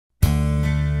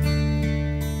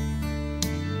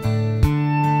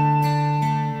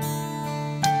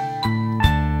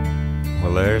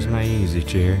there's my easy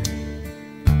chair,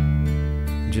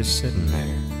 just sitting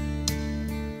there.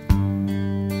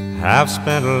 I've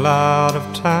spent a lot of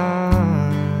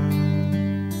time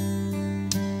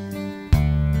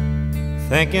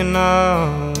thinking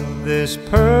of this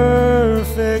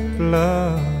perfect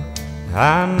love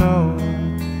I know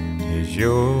is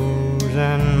yours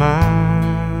and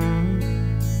mine.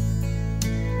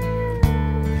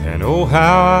 And oh,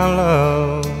 how I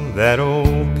love that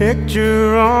old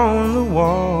picture on the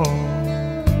wall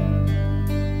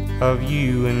of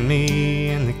you and me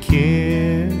and the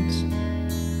kids.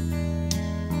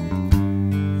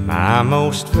 My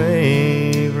most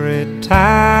favorite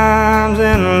times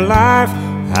in life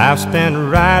I've spent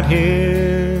right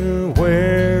here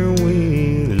where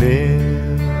we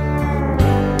live.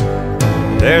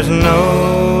 There's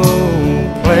no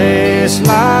place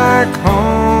like home.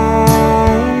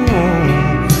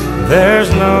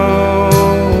 There's no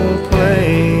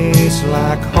place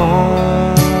like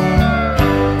home.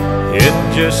 It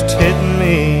just hit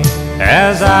me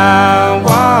as I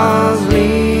was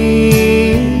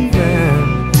leaving.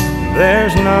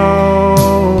 There's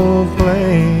no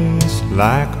place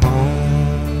like home.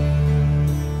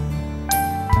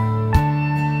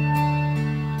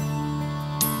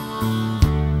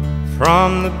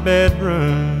 From the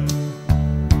bedroom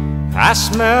I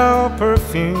smell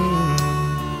perfume,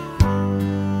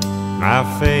 my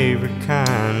favorite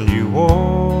kind you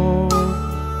wore,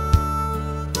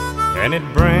 and it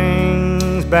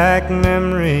brings back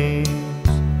memories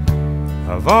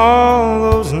of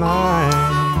all those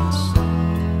nights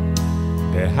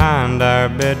behind our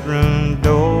bedroom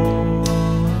door.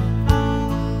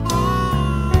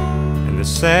 And the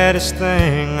saddest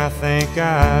thing I think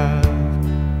I've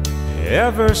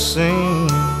ever seen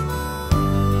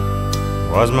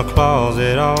was my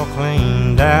closet all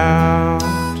cleaned out.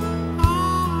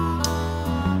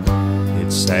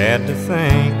 It's sad to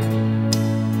think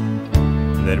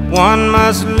that one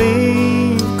must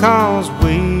leave 'cause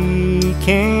we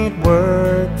can't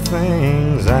work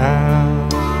things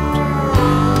out.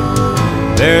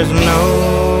 There's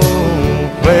no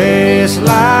place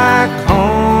like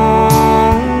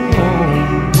home.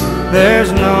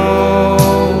 There's no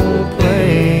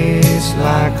place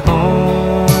like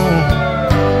home.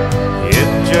 It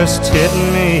just hit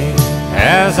me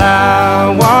as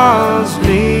I was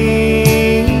leaving.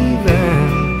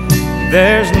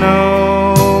 There's no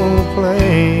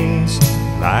place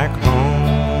like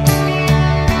home.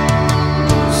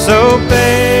 So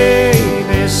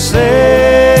baby,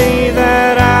 say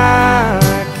that I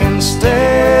can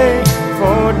stay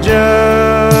for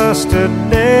just a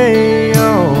day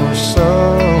or so.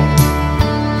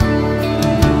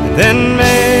 Then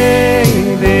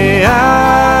maybe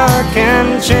I can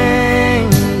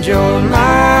change your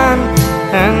mind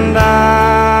and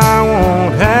I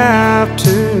won't have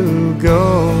to go.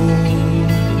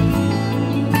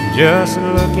 Just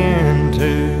look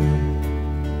into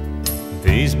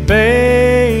these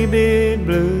baby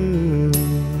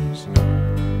blues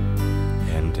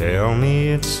and tell me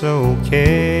it's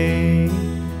okay.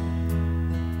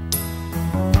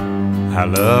 I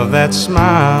love that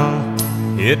smile,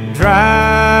 it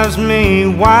drives me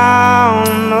wild.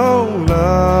 No,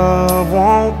 love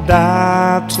won't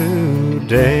die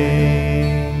today.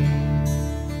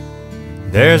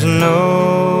 There's no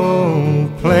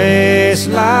place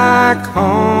like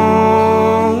home.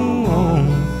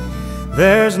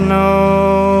 There's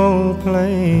no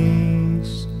place